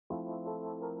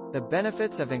The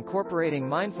benefits of incorporating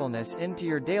mindfulness into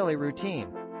your daily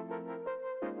routine.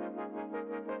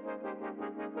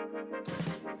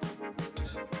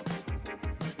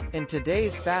 In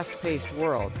today's fast-paced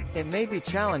world, it may be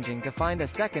challenging to find a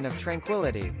second of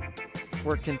tranquility.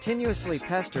 We're continuously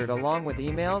pestered along with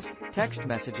emails, text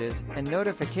messages, and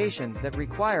notifications that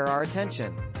require our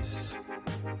attention.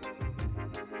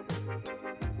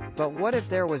 But what if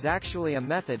there was actually a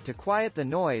method to quiet the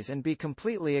noise and be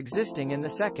completely existing in the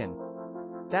second?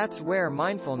 That's where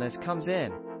mindfulness comes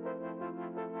in.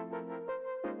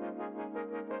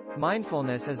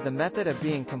 Mindfulness is the method of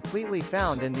being completely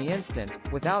found in the instant,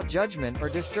 without judgment or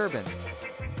disturbance.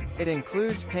 It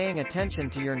includes paying attention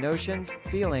to your notions,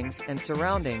 feelings, and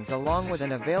surroundings along with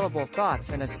available thoughts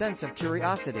and a sense of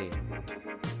curiosity.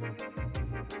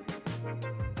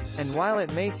 And while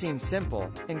it may seem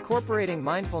simple, incorporating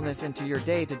mindfulness into your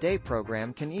day-to-day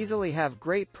program can easily have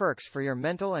great perks for your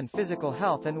mental and physical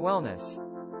health and wellness.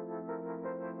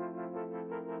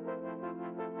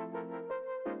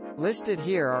 Listed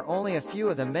here are only a few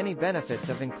of the many benefits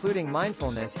of including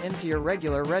mindfulness into your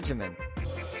regular regimen.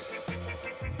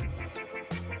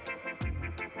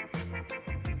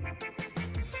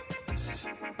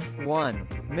 1.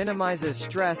 Minimizes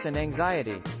stress and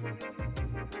anxiety.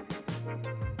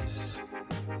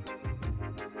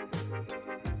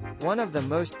 One of the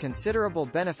most considerable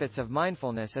benefits of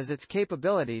mindfulness is its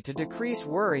capability to decrease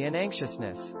worry and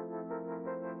anxiousness.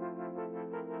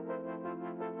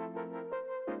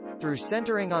 Through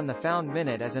centering on the found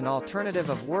minute as an alternative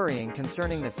of worrying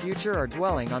concerning the future or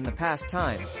dwelling on the past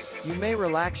times, you may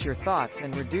relax your thoughts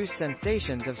and reduce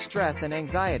sensations of stress and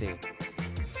anxiety.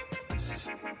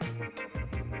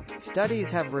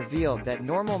 Studies have revealed that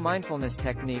normal mindfulness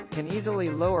technique can easily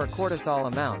lower cortisol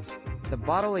amounts, the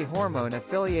bodily hormone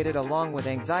affiliated along with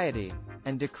anxiety,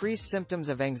 and decrease symptoms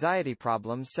of anxiety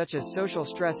problems such as social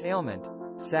stress ailment,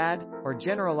 SAD, or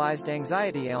generalized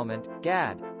anxiety ailment,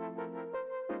 GAD.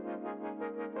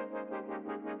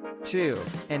 2.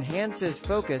 Enhances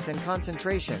focus and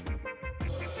concentration.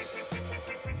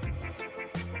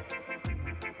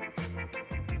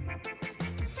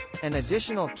 An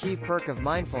additional key perk of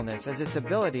mindfulness is its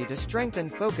ability to strengthen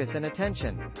focus and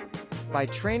attention. By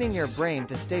training your brain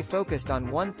to stay focused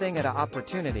on one thing at a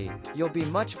opportunity, you'll be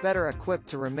much better equipped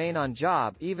to remain on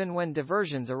job even when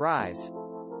diversions arise.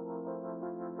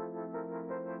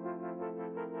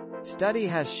 Study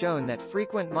has shown that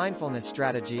frequent mindfulness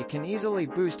strategy can easily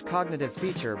boost cognitive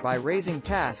feature by raising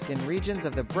task in regions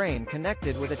of the brain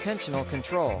connected with attentional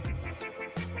control.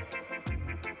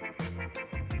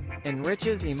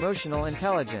 Enriches emotional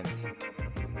intelligence.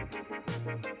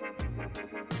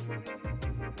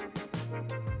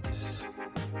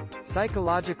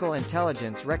 Psychological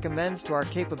intelligence recommends to our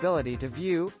capability to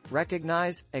view,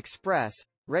 recognize, express,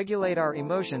 regulate our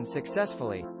emotions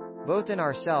successfully, both in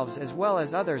ourselves as well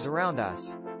as others around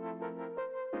us.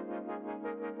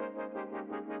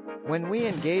 When we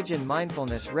engage in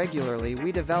mindfulness regularly,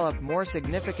 we develop more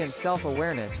significant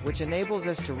self-awareness, which enables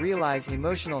us to realize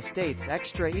emotional states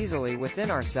extra easily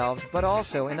within ourselves but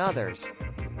also in others.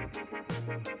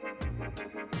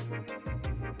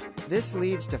 This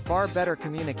leads to far better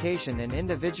communication in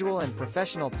individual and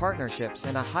professional partnerships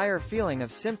and a higher feeling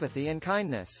of sympathy and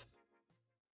kindness.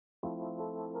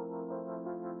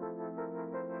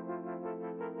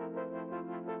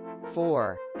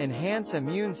 4. Enhance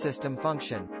immune system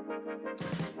function.